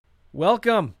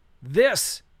Welcome.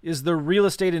 This is the Real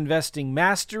Estate Investing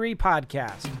Mastery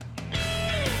Podcast.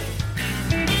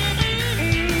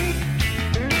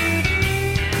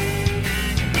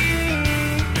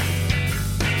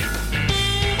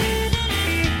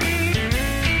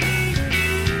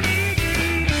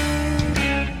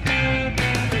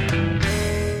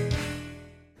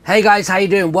 Hey guys, how you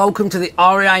doing? Welcome to the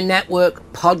REI Network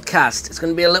podcast. It's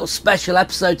going to be a little special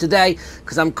episode today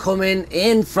because I'm coming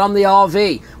in from the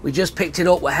RV. We just picked it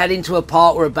up. We're heading to a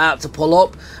park. We're about to pull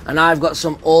up and I've got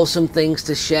some awesome things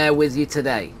to share with you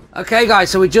today. Okay guys,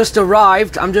 so we just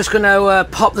arrived. I'm just going to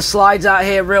pop the slides out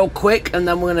here real quick and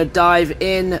then we're going to dive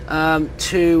in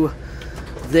to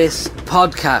this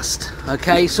podcast.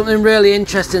 Okay, something really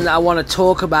interesting that I want to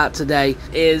talk about today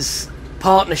is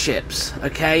partnerships,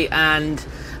 okay, and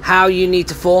how you need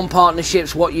to form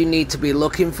partnerships, what you need to be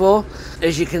looking for.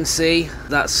 As you can see,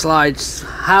 that slides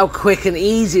how quick and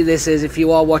easy this is if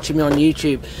you are watching me on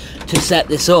YouTube to set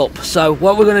this up. So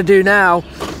what we're going to do now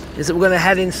is that we're going to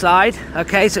head inside.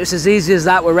 Okay, so it's as easy as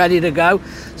that. We're ready to go.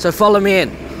 So follow me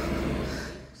in.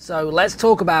 So let's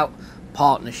talk about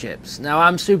partnerships. Now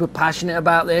I'm super passionate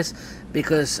about this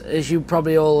because, as you're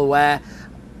probably all aware,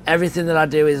 everything that I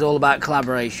do is all about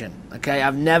collaboration. Okay,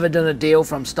 I've never done a deal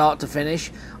from start to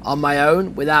finish on my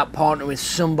own without partnering with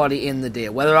somebody in the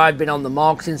deal. Whether I've been on the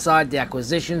marketing side, the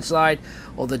acquisition side,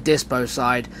 or the dispo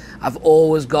side, I've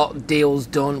always got deals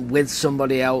done with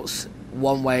somebody else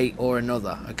one way or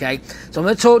another. Okay, so I'm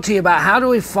going to talk to you about how do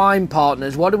we find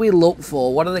partners, what do we look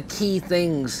for, what are the key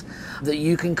things that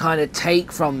you can kind of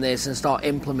take from this and start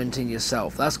implementing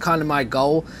yourself. That's kind of my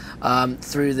goal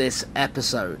through this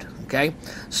episode. Okay,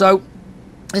 so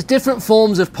there's different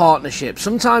forms of partnership.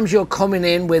 Sometimes you're coming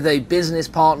in with a business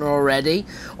partner already,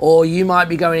 or you might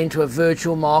be going into a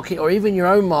virtual market or even your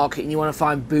own market and you want to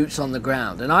find boots on the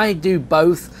ground. And I do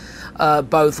both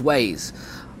ways.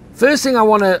 First thing I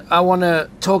want to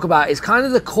talk about is kind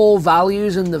of the core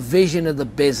values and the vision of the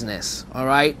business, all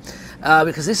right?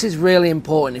 Because this is really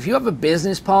important. If you have a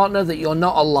business partner that you're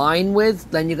not aligned with,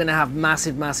 then you're going to have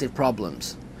massive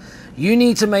problems. You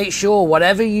need to make sure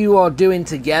whatever you are doing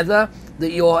together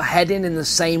that you're heading in the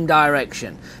same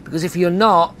direction, because if you're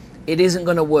not, it isn't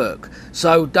going to work.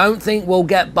 So don't think we'll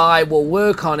get by, we'll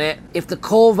work on it. If the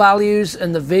core values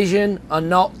and the vision are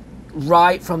not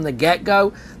right from the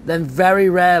get-go, then very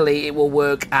rarely it will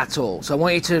work at all. So I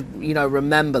want you to,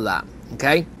 remember that,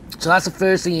 okay? So that's the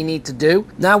first thing you need to do.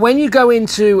 Now, when you go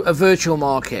into a virtual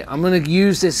market, I'm going to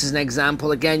use this as an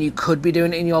example. Again, you could be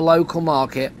doing it in your local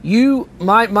market.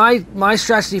 My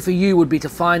strategy for you would be to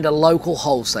find a local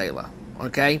wholesaler,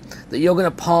 okay, that you're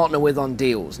going to partner with on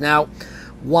deals. Now,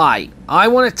 why? I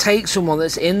want to take someone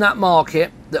that's in that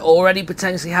market that already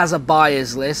potentially has a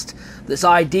buyer's list, that's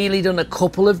ideally done a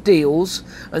couple of deals,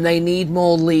 and they need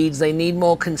more leads, they need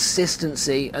more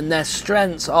consistency, and their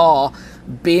strengths are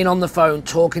being on the phone,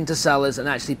 talking to sellers, and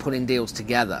actually putting deals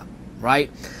together, right?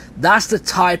 That's the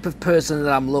type of person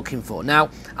that I'm looking for. Now,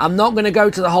 I'm not going to go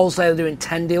to the wholesaler doing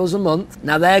 10 deals a month.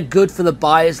 Now, they're good for the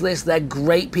buyer's list. They're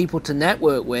great people to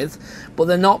network with, but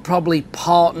they're not probably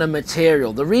partner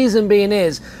material. The reason being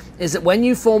is that when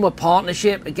you form a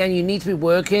partnership, again, you need to be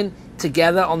working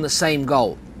together on the same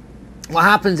goal. What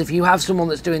happens if you have someone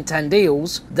that's doing 10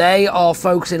 deals, they are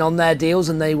focusing on their deals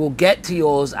and they will get to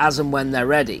yours as and when they're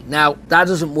ready. Now, that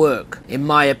doesn't work, in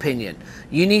my opinion.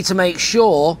 You need to make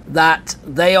sure that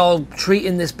they are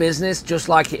treating this business just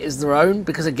like it is their own,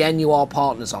 because again, you are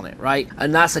partners on it, right?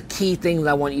 And that's a key thing that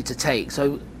I want you to take.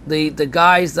 So the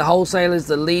guys, the wholesalers,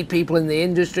 the lead people in the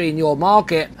industry in your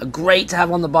market are great to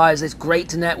have on the buyers list, great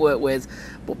to network with,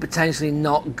 but potentially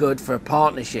not good for a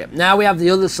partnership. Now we have the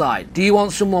other side. Do you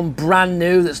want someone brand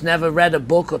new that's never read a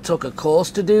book or took a course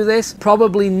to do this?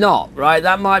 Probably not, right?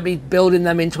 That might be building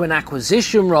them into an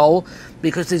acquisition role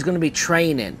because there's going to be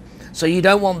training. So you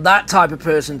don't want that type of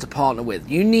person to partner with.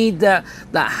 You need that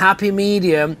happy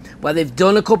medium where they've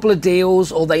done a couple of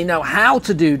deals or they know how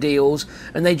to do deals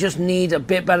and they just need a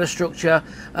bit better structure,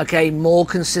 okay, more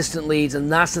consistent leads,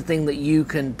 and that's the thing that you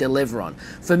can deliver on.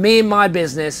 For me in my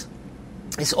business,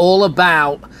 it's all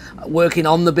about working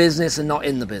on the business and not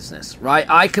in the business, right?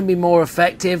 I can be more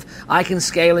effective. I can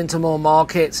scale into more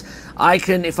markets. I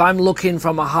can, if I'm looking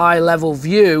from a high level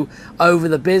view over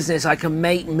the business, I can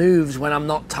make moves when I'm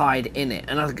not tied in it.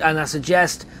 And I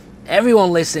suggest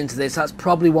everyone listening to this, that's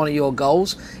probably one of your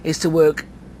goals, is to work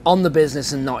on the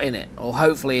business and not in it, or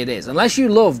hopefully it is. Unless you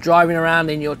love driving around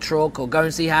in your truck or going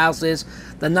to see houses,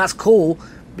 then that's cool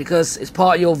because it's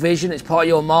part of your vision, it's part of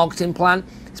your marketing plan,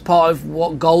 it's part of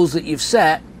what goals that you've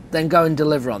set, then go and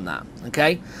deliver on that,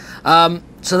 okay?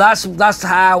 So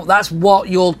that's what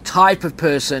your type of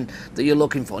person that you're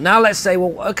looking for. Now let's say,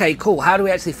 well, okay, cool. How do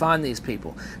we actually find these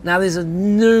people? Now there's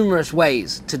numerous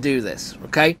ways to do this,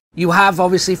 okay? You have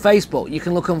obviously Facebook. You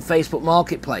can look on Facebook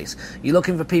Marketplace. You're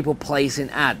looking for people placing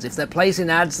ads. If they're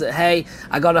placing ads that, hey,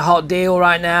 I got a hot deal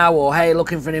right now, or hey,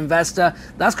 looking for an investor,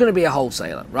 that's going to be a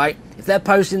wholesaler, right? If they're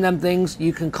posting them things,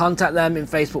 you can contact them in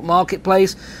Facebook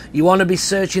Marketplace. You want to be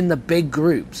searching the big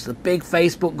groups, the big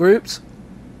Facebook groups.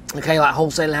 Okay, like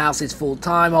Wholesaling Houses Full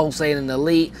Time, Wholesaling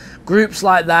Elite, groups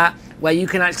like that, where you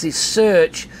can actually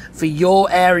search for your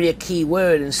area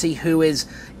keyword and see who is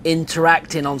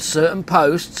interacting on certain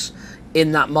posts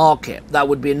in that market. That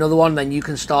would be another one. Then you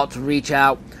can start to reach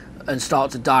out and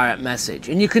start to direct message.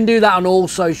 And you can do that on all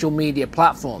social media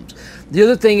platforms. The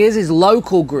other thing is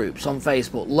local groups on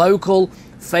Facebook. Local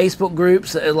Facebook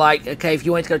groups that are like, okay, if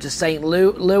you want to go to St.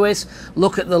 Louis,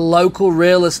 look at the local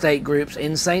real estate groups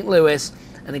in St. Louis.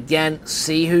 And again,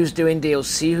 see who's doing deals,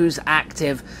 see who's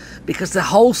active, because the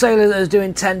wholesaler that is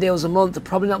doing 10 deals a month are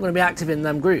probably not going to be active in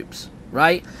them groups,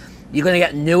 right? You're going to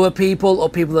get newer people or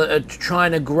people that are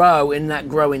trying to grow in that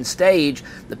growing stage,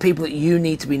 the people that you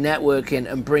need to be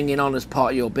networking and bringing on as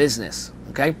part of your business,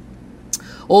 okay?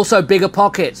 Also, Bigger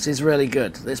Pockets is really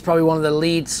good. It's probably one of the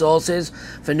lead sources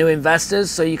for new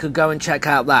investors, so you could go and check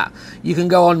out that. You can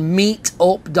go on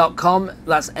meetup.com,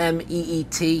 that's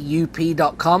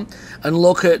meetup.com, and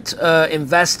look at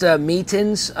investor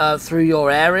meetings through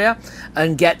your area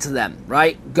and get to them,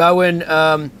 right? Go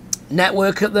and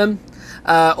network at them.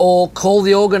 Or call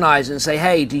the organizer and say,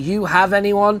 hey, do you have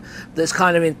anyone that's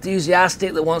kind of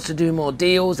enthusiastic that wants to do more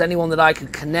deals, anyone that I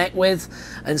could connect with,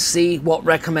 and see what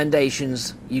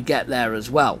recommendations you get there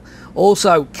as well.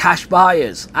 Also, cash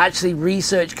buyers. Actually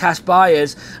research cash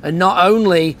buyers and not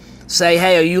only say,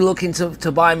 hey, are you looking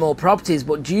to buy more properties,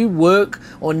 but do you work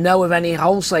or know of any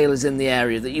wholesalers in the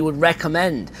area that you would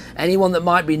recommend? Anyone that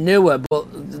might be newer,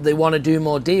 but they want to do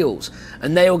more deals.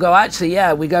 And they will go, actually,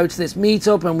 yeah, we go to this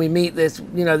meetup and we meet this,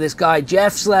 this guy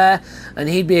Jeff's there, and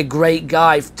he'd be a great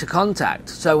guy to contact.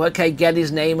 So, okay, get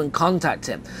his name and contact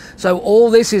him. So all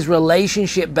this is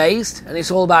relationship based, and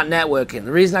it's all about networking.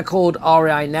 The reason I called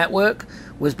REI Network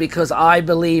was because I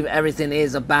believe everything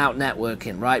is about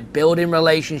networking, right? Building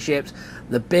relationships.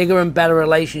 The bigger and better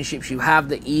relationships you have,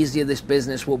 the easier this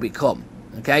business will become,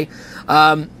 okay?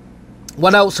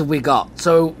 What else have we got?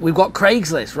 So we've got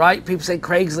Craigslist, right? People say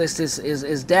Craigslist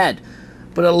is dead.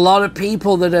 But a lot of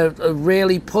people that are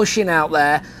really pushing out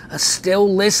there are still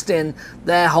listing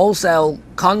their wholesale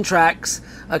contracts,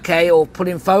 okay, or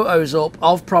putting photos up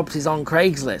of properties on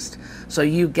Craigslist. So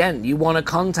you want to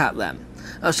contact them.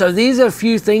 So these are a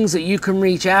few things that you can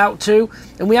reach out to,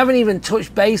 and we haven't even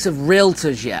touched base of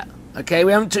realtors yet, okay?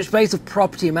 We haven't touched base of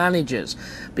property managers,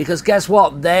 because guess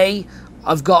what? They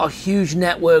have got a huge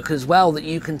network as well that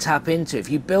you can tap into. If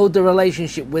you build the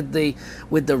relationship with the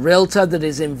realtor that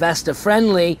is investor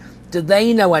friendly, do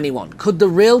they know anyone? Could the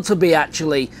realtor be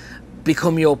actually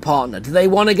become your partner? Do they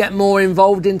want to get more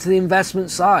involved into the investment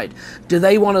side? Do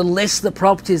they want to list the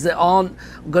properties that aren't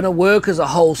going to work as a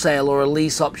wholesale or a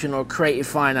lease option or a creative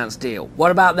finance deal?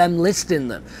 What about them listing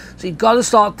them? So you've got to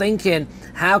start thinking,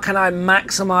 how can I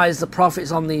maximize the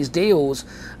profits on these deals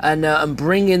and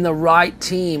bring in the right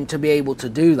team to be able to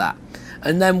do that?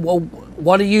 And then, well,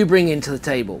 what are you bringing to the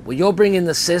table? Well, you're bringing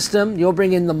the system, you're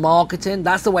bringing the marketing.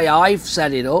 That's the way I've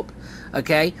set it up.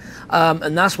 Okay,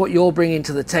 and that's what you're bringing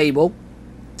to the table.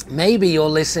 Maybe you're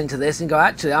listening to this and go,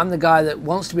 actually, I'm the guy that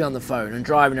wants to be on the phone and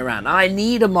driving around. I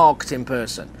need a marketing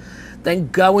person. Then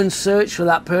go and search for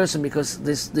that person, because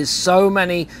there's so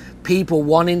many people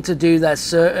wanting to do their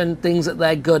certain things that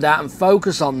they're good at and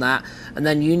focus on that, and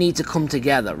then you need to come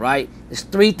together, right? There's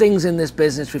 3 things in this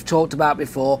business we've talked about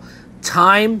before: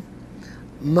 time,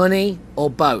 money, or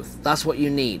both. That's what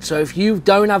you need. So if you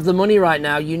don't have the money right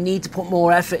now, you need to put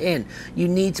more effort in. You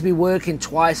need to be working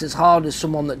twice as hard as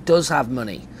someone that does have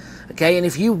money. Okay, and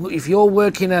if you're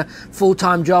working a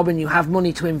full-time job and you have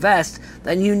money to invest,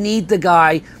 then you need the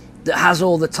guy that has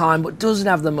all the time but doesn't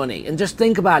have the money. And just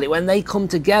think about it, when they come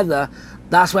together,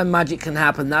 that's when magic can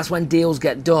happen. That's when deals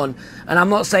get done. And I'm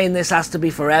not saying this has to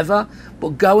be forever,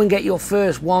 but go and get your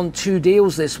first 1-2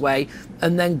 deals this way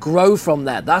and then grow from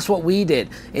there. That's what we did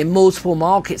in multiple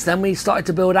markets. Then we started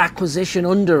to build acquisition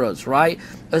under us, right,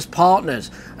 as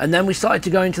partners. And then we started to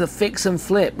go into the fix and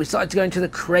flip. We started to go into the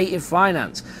creative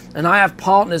finance. And I have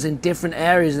partners in different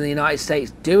areas in the United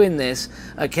States doing this,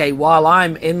 okay, while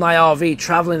I'm in my RV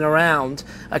traveling around,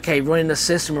 okay, running the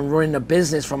system and running the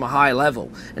business from a high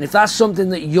level. And if that's something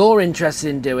that you're interested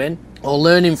in doing or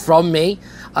learning from me,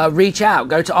 reach out.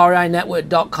 Go to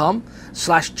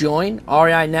reinetwork.com/join,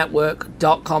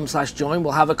 reinetwork.com/join.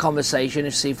 We'll have a conversation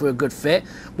and see if we're a good fit.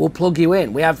 We'll plug you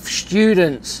in. We have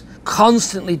students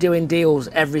constantly doing deals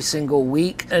every single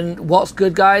week. And what's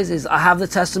good, guys, is I have the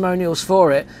testimonials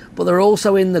for it, but they're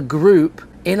also in the group,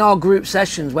 in our group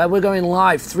sessions where we're going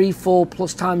live 3-4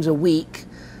 plus times a week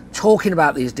talking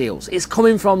about these deals. It's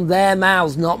coming from their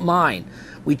mouths, not mine.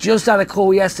 We just had a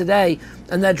call yesterday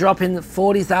and they're dropping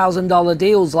 $40,000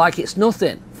 deals like it's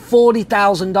nothing.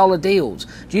 $40,000 deals.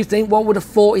 Do you think what would a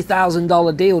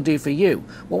 $40,000 deal do for you?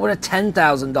 What would a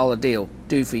 $10,000 deal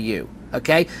do for you?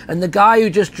 Okay, and the guy who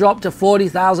just dropped a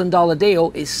 $40,000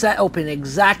 deal is set up in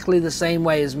exactly the same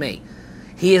way as me.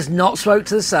 He has not spoke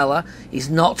to the seller, he's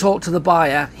not talked to the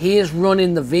buyer, he is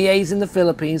running the VAs in the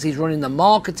Philippines, he's running the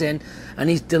marketing, and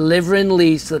he's delivering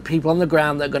leads to the people on the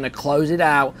ground that are going to close it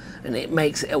out, and it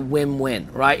makes it a win-win,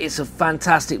 right? It's a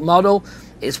fantastic model.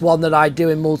 It's one that I do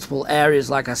in multiple areas,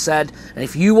 like I said, and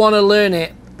if you want to learn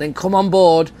it, then come on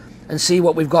board and see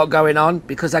what we've got going on,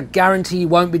 because I guarantee you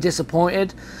won't be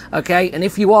disappointed, okay? And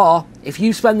if you are, if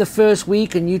you spend the first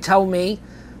week and you tell me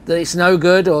that it's no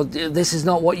good or this is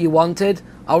not what you wanted,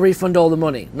 I'll refund all the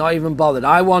money, not even bothered.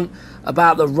 I want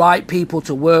about the right people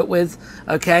to work with,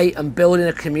 okay, and building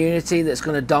a community that's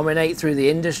going to dominate through the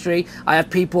industry. I have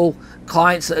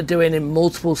clients that are doing in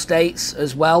multiple states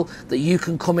as well that you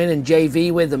can come in and JV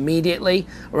with immediately,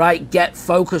 right? Get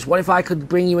focused. What if I could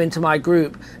bring you into my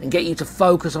group and get you to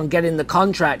focus on getting the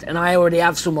contract, and I already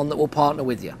have someone that will partner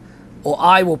with you, or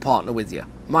I will partner with you.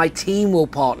 My team will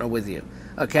partner with you.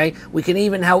 Okay, we can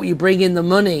even help you bring in the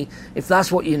money if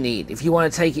that's what you need, if you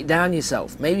want to take it down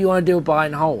yourself. Maybe you want to do a buy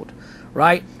and hold,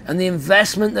 right? And the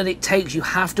investment that it takes, you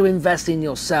have to invest in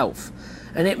yourself.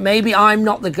 And it maybe I'm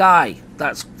not the guy,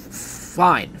 that's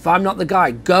fine. If I'm not the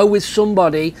guy, go with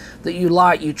somebody that you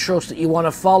like, you trust, that you want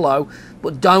to follow,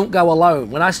 but don't go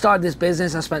alone. When I started this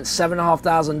business, I spent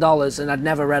 $7,500 and I'd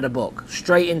never read a book.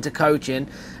 Straight into coaching,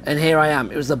 and here I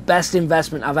am. It was the best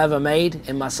investment I've ever made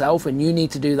in myself, and you need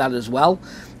to do that as well.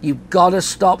 You've got to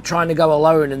stop trying to go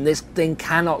alone, and this thing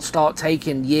cannot start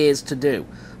taking years to do.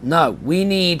 No,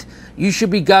 you should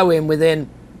be going within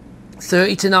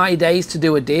 30 to 90 days to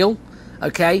do a deal,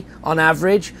 okay, on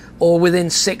average, or within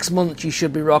 6 months you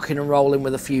should be rocking and rolling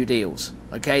with a few deals,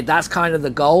 okay? That's kind of the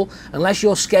goal, unless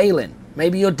you're scaling.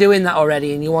 Maybe you're doing that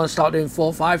already and you want to start doing 4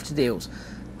 or 5 deals.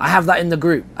 I have that in the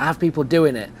group. I have people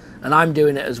doing it, and I'm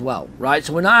doing it as well, right?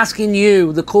 So we're not asking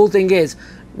you, the cool thing is,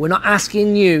 we're not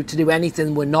asking you to do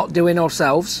anything we're not doing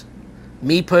ourselves,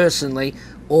 me personally,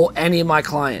 or any of my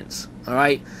clients, all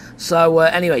right? So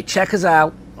anyway, check us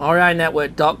out,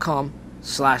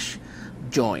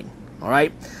 reinetwork.com/join, all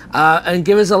right? And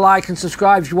give us a like and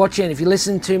subscribe if you're watching. If you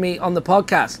listen to me on the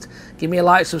podcast, give me a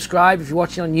like, subscribe. If you're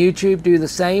watching on YouTube, do the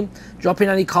same. Drop in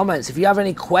any comments. If you have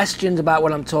any questions about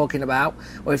what I'm talking about,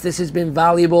 or if this has been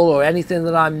valuable or anything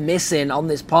that I'm missing on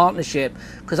this partnership,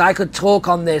 because I could talk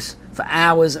on this for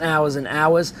hours and hours and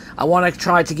hours. I want to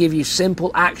try to give you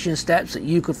simple action steps that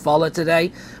you could follow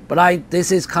today. But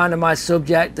this is kind of my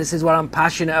subject. This is what I'm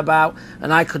passionate about,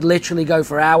 and I could literally go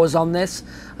for hours on this.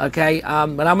 Okay,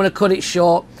 but I'm going to cut it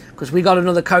short because we got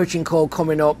another coaching call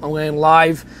coming up. I'm going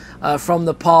live from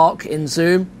the park in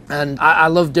Zoom, and I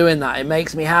love doing that. It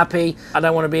makes me happy. I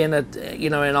don't want to be in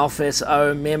an office.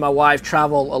 Me and my wife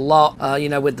travel a lot,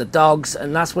 with the dogs,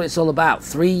 and that's what it's all about.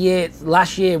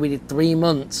 Last year we did 3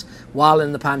 months while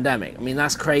in the pandemic. I mean,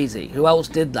 that's crazy. Who else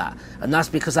did that? And that's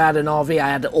because I had an RV. I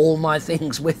had all my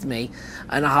things with me,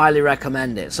 and I highly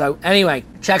recommend it. So anyway,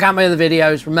 check out my other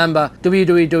videos. Remember,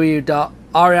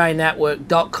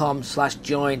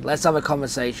 www.reinetwork.com/join. Let's have a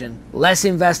conversation. Let's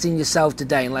invest in yourself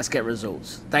today, and let's get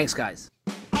results. Thanks, guys.